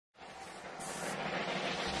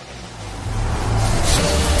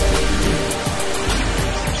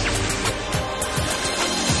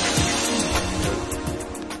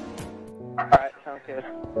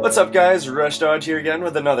What's up, guys? Rush Dodge here again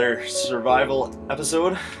with another survival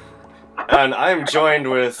episode. And I'm joined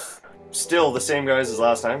with still the same guys as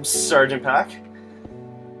last time. Sergeant Pack.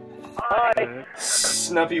 Hi.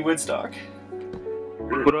 Snupywoodstock.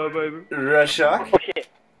 What up, baby? Rush Shock. Oh shit.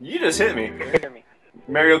 You just hit me. Hear me.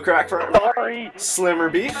 Mariocrakfarm. Sorry.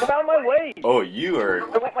 Slimmerbeef. I'm out of my way. Oh, you are.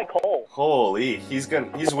 I want my coal. Holy, he's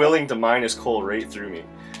willing to mine his coal right through me.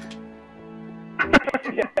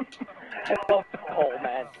 I love coal,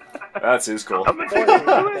 man. That's his coal.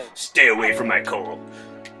 Stay away from my coal.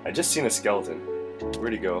 I just seen a skeleton.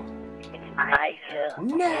 Where'd he go? I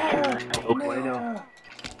No. Oh, bueno.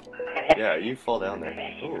 Yeah, you fall down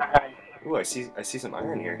there. Ooh, I see some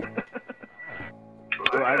iron here.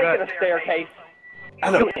 Oh, I got got a staircase.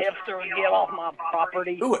 And You a, hipster, get off my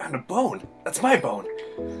property. ooh, and a bone. That's my bone.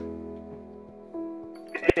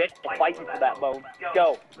 Bitch, fighting for that bone.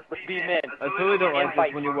 Go. Let's be men. I totally don't like Fight.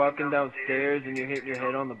 this when you're walking downstairs and you're hitting your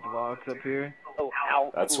head on the blocks up here. Oh,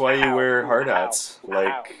 ow. That's Ooh, why you ow. wear hard Ooh, hats, ow.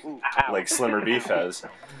 like Ooh, ow. like Slimmerbeef has.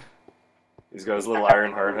 He's got his little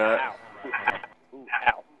iron hard hat. Ooh,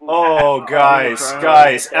 ow. Ooh, Oh,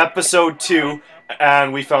 guys, episode 2,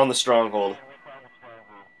 and we found the stronghold.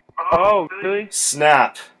 Oh, really?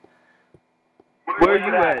 Snap. Where are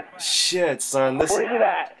you at? Shit, son, this. Where's it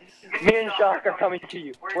at? Me and Shock are coming to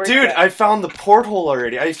you. Where's Dude, it at? I found the porthole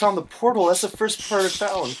already. I found the portal. That's the first part I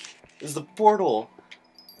found. Is the portal.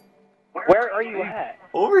 Where are you at?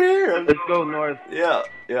 Over here. Let's go north. Yeah,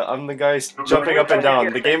 I'm the guy jumping up and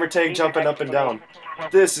down. The gamer tag jumping up and down.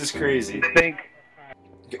 This is crazy. Think.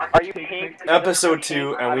 Are you pink? Episode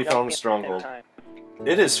 2, and we found the stronghold.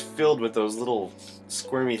 It is filled with those little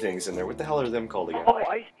squirmy things in there. What the hell are them called again? Oh,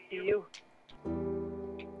 I see you.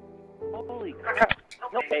 Holy crap.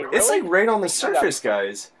 No, hey, It's really? like right on the surface,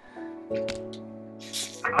 guys.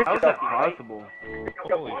 How is that possible?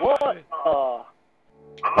 What? Oh,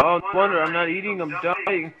 no wonder I'm not eating. I'm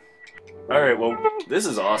dying. Alright, well, this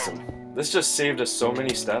is awesome. This just saved us so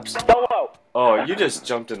many steps. Solo! Oh, you just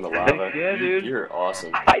jumped in the lava. Yeah, dude. You're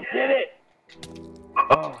awesome. I did it!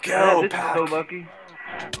 Oh, Go, God, this Pack. is so lucky.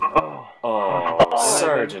 Oh. Oh,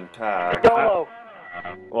 Sergeant Pack. Solo!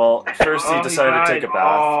 Well, first he Oh, decided to take a died.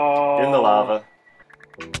 bath Oh. in the lava.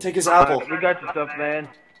 Take his apple. We got your stuff, man.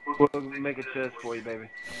 We'll make a chest for you, baby.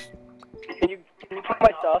 Can you keep my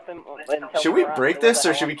stuff and tell Should me we where break where this, the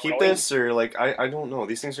or hell should we I'm keep going? this, or like, I don't know.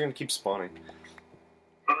 These things are gonna keep spawning.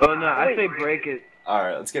 Oh, no, I say break it.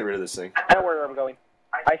 Alright, let's get rid of this thing. I know where I'm going.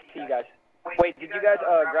 I see you guys. Wait, did you guys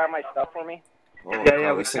grab my stuff for me? Oh, Yeah,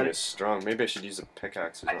 wow, we this thing got is strong. Maybe I should use a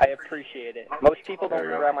pickaxe or I something. appreciate it. Most people There don't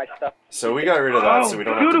you go. grab my stuff. So we got rid of that, so we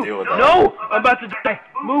don't have to doo-doo. deal with that. No! I'm about to die.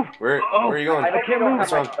 Move! Where Oh, are you going? I can't don't move.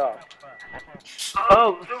 have my What's stuff.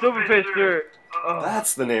 Oh, silverfish dirt. Oh.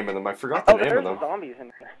 That's the name of them. I forgot the Oh, name of there's them. zombies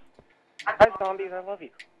in there. Hi, zombies. I love you.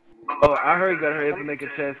 Oh, I gotta hurry up and make a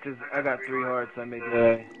chest because I got 3 hearts. I made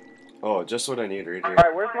that. Oh, just what I need right here.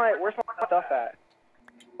 Alright, where's my stuff at?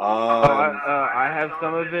 I have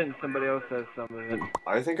some of it and somebody else has some of it.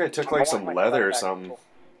 I think I took like some leather or something.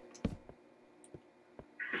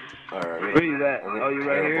 Alright. Where are you at? I'm Oh, you I'm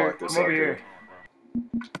right gonna here? block this Come over up here.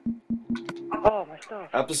 Oh, my stuff.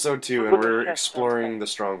 Episode 2, and we're exploring the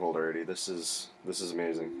stronghold already. This is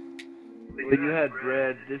amazing. Well, you had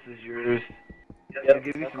bread. This is yours. I'll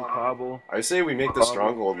give you some cobble. I say we make the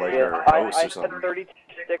stronghold like our I house or had something. 32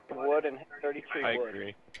 sticks of wood and 32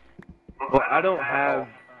 wood. Well, I don't have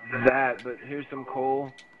that, but here's some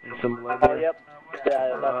coal and some Oh, leather. yep.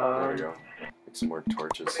 Yeah, that's all. There we go. Make some more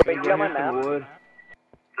torches. Wait, you got my Here's some map? wood.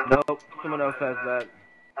 Nope, someone else has that.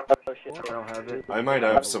 Oh, shit. I don't have it. I might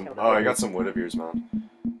have some. Oh, I got some wood of yours, man.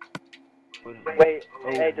 Wait,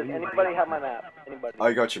 hey, does anybody have my map? Anybody?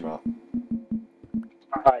 I got your map.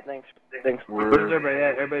 Alright, thanks. Thanks. Where's everybody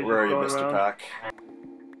at? Everybody's Where are you, just going Mr. around? Pack?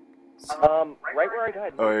 Right where I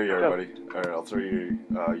died. Oh, here you are, Go. buddy. Alright, I'll throw you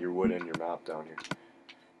your wood and your map down here.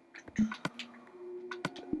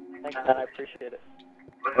 Thanks, man. I appreciate it.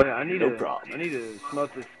 Oh yeah, I need No to. problem. I need to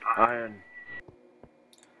smelt this iron.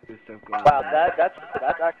 This stuff going Wow, on. that's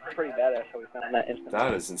actually pretty badass how we found that instantly.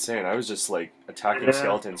 That is insane. I was just like attacking Yeah.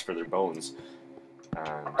 skeletons for their bones. And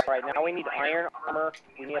Alright, now we need iron armor,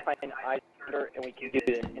 we need to find an ice ender, and we can do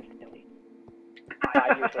this instantly.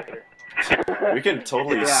 5 years later. we can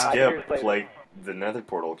totally Yeah. skip Later. like the nether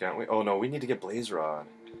portal, can't we? Oh no, we need to get blaze rod.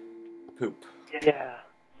 Poop. Yeah.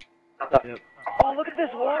 Yep. Oh, look at this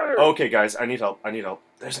water! Okay, guys, I need help. I need help.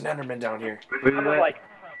 There's an enderman down here. Where I'm you at? like,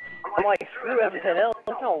 screw everything else,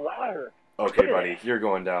 look at water! Okay, buddy, you're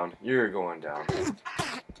going down. You're going down.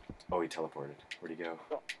 Oh, he teleported. Where'd he go?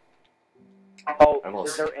 Oh, I'm all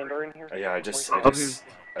is there ender in here? Yeah, I just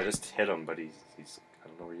hit him, but he's I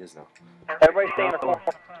don't know where he is now. Everybody stay in the corner.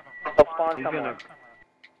 They'll spawn He's somewhere. gonna...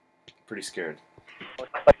 Pretty scared. Oh,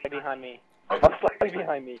 slightly behind me. Oh, slightly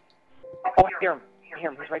behind me. Oh, I hear him. I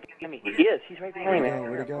hear him. He's right behind me. He is. He's right behind me.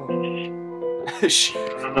 Where'd he go? Shh. I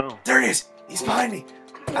don't know. There he is. He's behind me.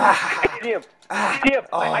 Ah. I see him. I see him.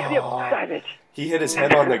 I see him. Savage. He hit his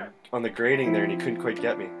head on the grating there, and he couldn't quite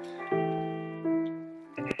get me.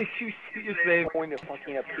 You see your save. Going to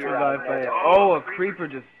fucking appear Survive out of by nowhere. Oh, a creeper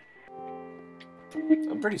just...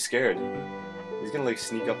 I'm pretty scared. He's gonna like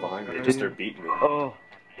sneak up behind me and just start beating me. Oh,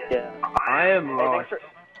 Yeah. I am Hey, lost.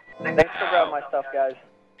 thanks for grabbing my stuff, guys.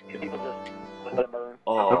 People just let it burn.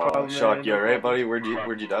 Oh, problem, Shock, man. you alright, buddy? Where'd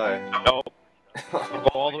you die? No. I'll go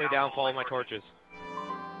all the way down, follow my torches.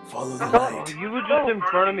 Follow the Oh, you were just in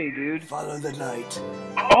front of me, dude. Follow the light.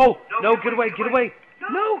 Oh, no, get away, get away.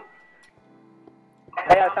 No.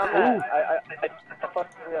 Hey, I found that.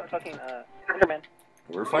 I fucking, Enderman.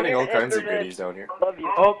 We're finding all kinds of goodies down here. Love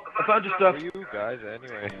you. Oh, I found your stuff. Who are you guys,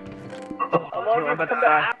 anyway? I love you. I'm about to Come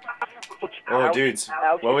die. back. Oh, Ouch. dudes,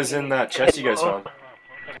 Ouch. what was in that chest you guys found?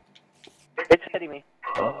 It's hitting me.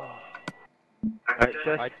 Alright,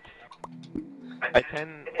 chest. I have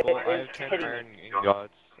 10 iron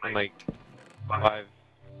ingots and like 5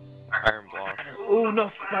 iron blocks. Oh,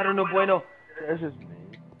 no, spider, no bueno. That's just me.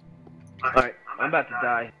 Alright, I'm about to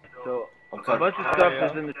die. So, I'm a cut. bunch of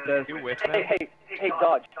stuff is in the chest. You with Hey, them? hey,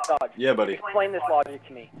 Dodge. Yeah, buddy. Explain this logic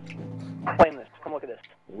to me. Explain this. Come look at this.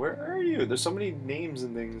 Where are you? There's so many names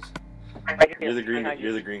and things. Right here. You're the green. Behind you.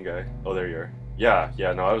 You're the green guy. Oh, there you are. Yeah.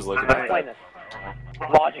 No, I was looking at Explain that. this.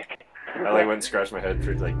 Logic. I like went and scratched my head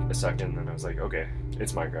for like a second, and I was like, okay,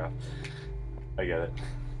 it's Minecraft. I get it.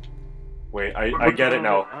 Wait, I get it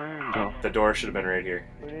now. The door should have been right here.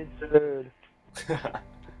 We need food. Come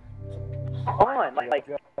on, like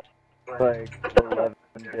 11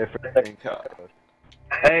 different things.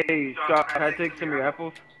 Hey, Shock, can I take some of your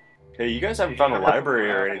apples? Hey, you guys haven't found a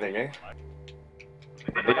library or anything, eh?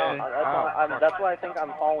 that's why I think I'm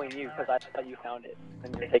following you, because I thought you found it,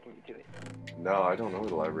 and you're taking me to it. No, I don't know where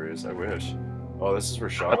the library is. I wish. Oh, this is where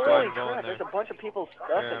Shock Holy died. crap, there's a bunch of people's stuff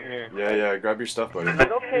Yeah, in I'm here. here. Yeah, grab your stuff, buddy. Is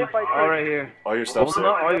it okay if I All right here. All your Well, stuff's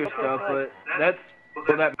not there. all your stuff, but that's...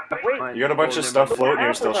 So that... Wait. You got a bunch of stuff floating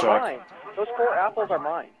here still, apples are Shock. mine. Those 4 apples are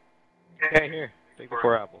mine. Okay, here. Take the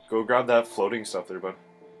 4 apples. Go grab that floating stuff there, bud.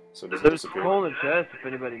 So it doesn't There's disappear. coal in the chest if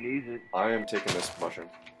anybody needs it. I am taking this mushroom.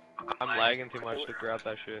 I'm lagging too much to grab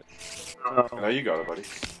that shit. No, you got it, buddy.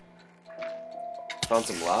 Found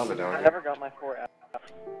some lava down I here. never got my 4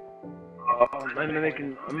 apples. I'm gonna make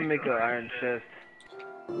an iron chest.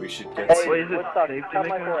 We should get Hey, some. Wait, is it Woodstock, safe you to got make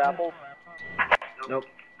my an 4 iron apples? Nope.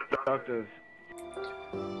 Shock does.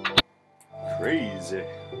 Crazy.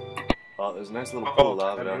 Oh, there's a nice little pool of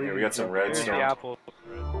lava I down here. believe We got some you. Here's the redstone. apples.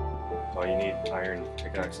 Oh, you need iron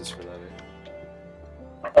pickaxes for that, eh?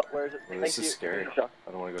 Oh, where is it? Well, Thank this you. is scary. Shock.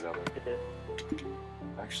 I don't want to go down there. It is.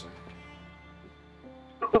 Actually.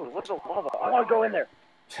 Ooh, what's the lava? I want to go in there.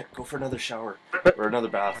 Go for another shower. Or another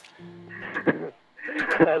bath.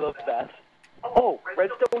 I love that. Oh,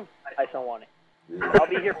 redstone? I don't want it. I'll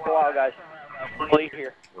be here for a while, guys. I'll be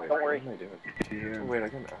here. Wait, Don't worry. what am I doing? Here. Oh, wait, I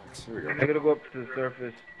got an axe. Here we I'm go. gonna go up to the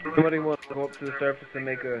surface. Somebody wants to go up to the surface and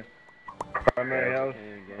make a primary house?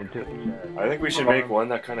 I think we should make one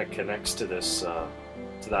that kind of connects to this, to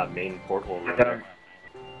that main porthole right there.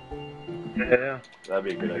 Yeah. That'd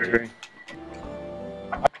be a good idea. Agree.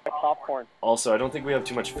 Popcorn. Also, I don't think we have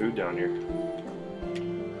too much food down here.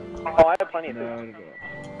 Oh, I have plenty of food.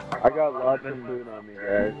 No, I got lots of food on me,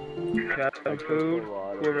 guys. got some food.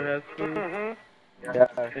 Whoever has food. Mm-hmm.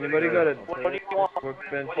 Yeah. Anybody got a What do you want?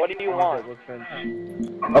 workbench? What do you want? Workbench.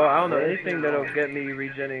 Oh, I don't know. Anything that'll get me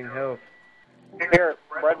regenerating health. Here,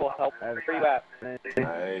 bread will help. Where you at?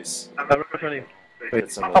 Nice. I'm in front of you.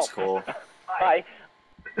 Get some of this coal. Hi.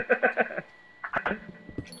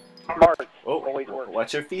 Smart. Oh, Always works.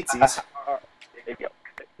 watch your feetsies. There you go.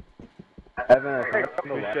 Evan, I Here,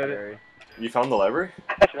 found the you said it. library. You found the library?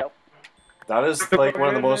 That should help. That is like one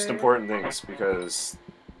of the most important things because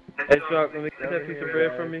Hey, Shock, let me get that piece of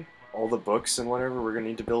bread from me. all the books and whatever, we're gonna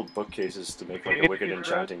need to build bookcases to make like a wicked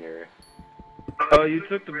enchanting area. Oh, you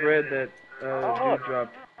took the bread that you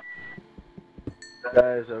dropped.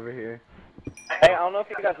 Guys, over here. Hey, I don't know if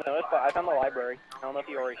you guys noticed, but I found the library. I don't know if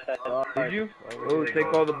you already said it. Did you? Oh,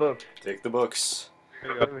 take all the books. Take the books.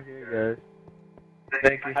 Over here,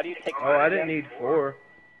 Thank you. How do you take? Oh, I didn't need 4.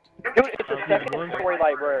 Dude, it's a second-story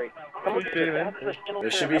library. Come on, Okay, man.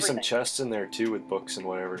 There should be some chests in there too with books and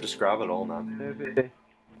whatever. Just grab it all, man.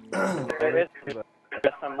 guys. There is.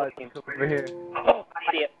 Yes, I'm looking. Over here. Oh,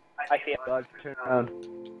 I see it. I see it. Dodge, turn around.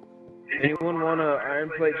 Anyone want an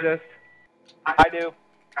iron plate chest? I do.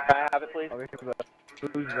 Can I have it, please? Over here, bud.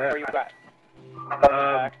 Who's Where are that? you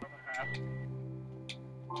at?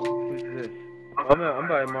 Who's this? I'm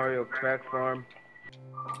by Mariocrakfarm.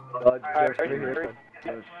 Dodge here.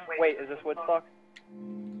 Wait, is this Woodstock?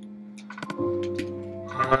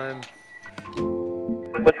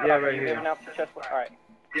 Woodstock, Yeah, are right you here. giving out the chest? Alright.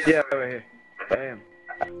 Yeah, right here. I am.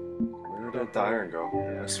 Where did the iron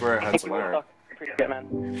go? I swear I had some iron. Woodstock. Appreciate it, man.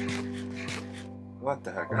 What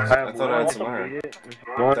the heck? I thought I had some iron. Did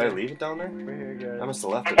I leave it down there? Right here, guys. I must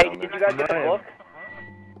have left it Hey, down did there. you guys get a book?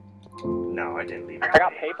 No, I didn't leave it. I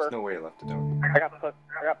got paper. There's no way I left it down. I got paper.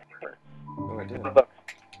 Oh, I did. The books.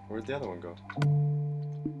 Where'd the other one go?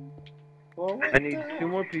 Well, I need 2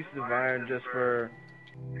 more pieces of iron just for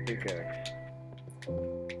pickaxe.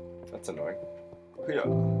 that's annoying. Yeah.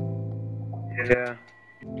 Yeah.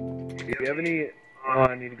 Do you have any? Oh,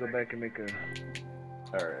 I need to go back and make a.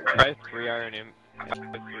 Alright. I have 3 iron in. I have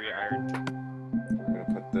 3 iron. I'm gonna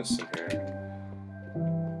put this in here.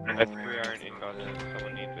 I have 3 iron ingots if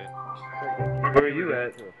someone needs it. Where are you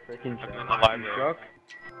at? I'm in the library. Shock?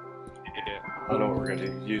 Yeah. I don't know what we're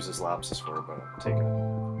gonna use this lapis for, but I'm taking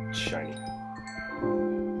it. Shiny.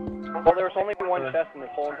 Well, there was only one chest in this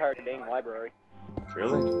whole entire dang library.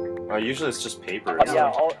 Really? Usually it's just paper.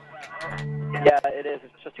 Yeah, yeah, it is.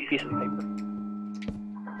 It's just a piece of paper.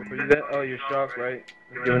 Where you at? Oh, you're shocked, right?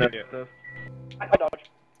 You're doing that stuff. I dodged.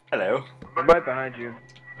 Hello. I'm right behind you.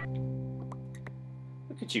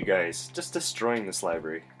 Look at you guys, just destroying this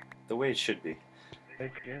library. The way it should be.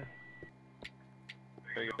 Heck yeah.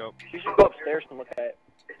 There you go. You should go upstairs and look at it.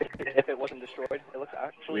 If it wasn't destroyed, it looks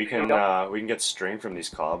actually. We can get string from these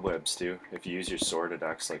cobwebs too. If you use your sword, it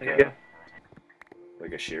acts like Yeah.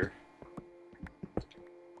 like a shear.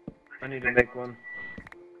 I need to make one.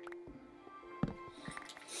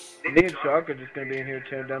 Me and Shock are just gonna be in here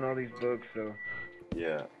tearing down all these books, so.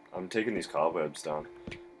 Yeah, I'm taking these cobwebs down.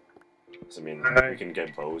 'Cause, I mean, Alright. we can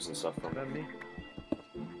get bows and stuff from Is that them. me?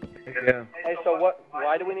 Heck yeah. Hey, so what?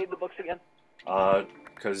 Why do we need the books again?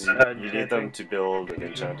 Because you need them to build an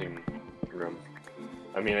enchanting room.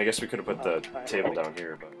 I mean, I guess we could have put the table down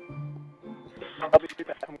here, but. I'll be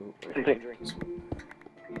back. Ooh, Some drink.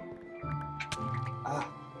 Ah.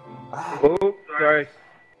 Oh, sorry.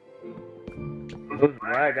 It was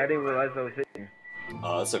lag. I didn't realize I was hitting you.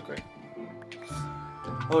 Oh, that's okay.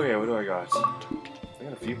 Okay, what do I got? I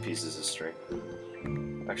got a few pieces of string.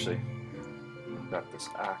 Actually, got this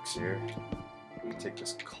axe here. Take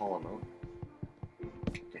this column out.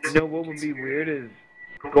 You know what would be weird is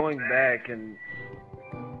going back and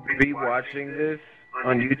rewatching this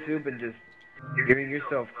on YouTube and just hearing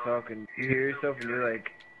yourself talking. You hear yourself and you're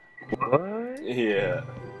like, what? Yeah.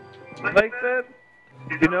 Like that?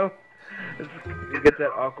 You know? You get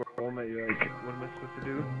that awkward moment, you're like, what am I supposed to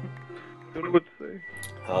do? Don't know what to say.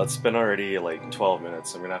 It's been already like 12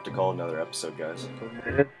 minutes. I'm gonna have to call another episode, guys. 12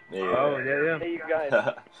 minutes? Yeah. Oh, yeah. Hey, you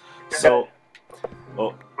guys. So,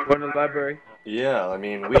 oh, Go to the library. yeah, I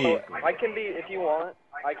mean, we. I can be, if you want,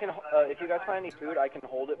 I can, if you guys find any food, I can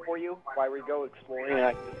hold it for you while we go exploring, and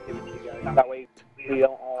I can just give it to you guys. That way, we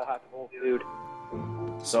don't all have to hold food.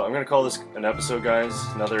 So, I'm gonna call this an episode, guys.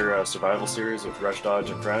 Another survival series with Rush Dodge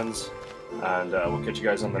and friends. And we'll catch you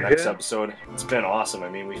guys on the next episode. It's been awesome. I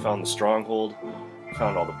mean, we found the stronghold. We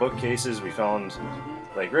found all the bookcases. We found,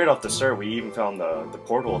 like, right off the start, we even found the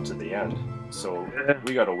portal to the end. So,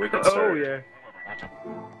 we got a wicked start. Oh, yeah.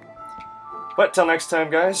 But till next time,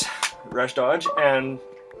 guys, Rush Dodge, and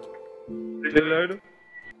See you later.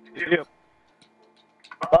 Yep.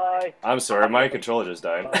 Bye. I'm sorry, my controller just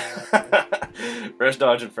died. Rush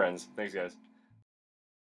Dodge and friends. Thanks, guys.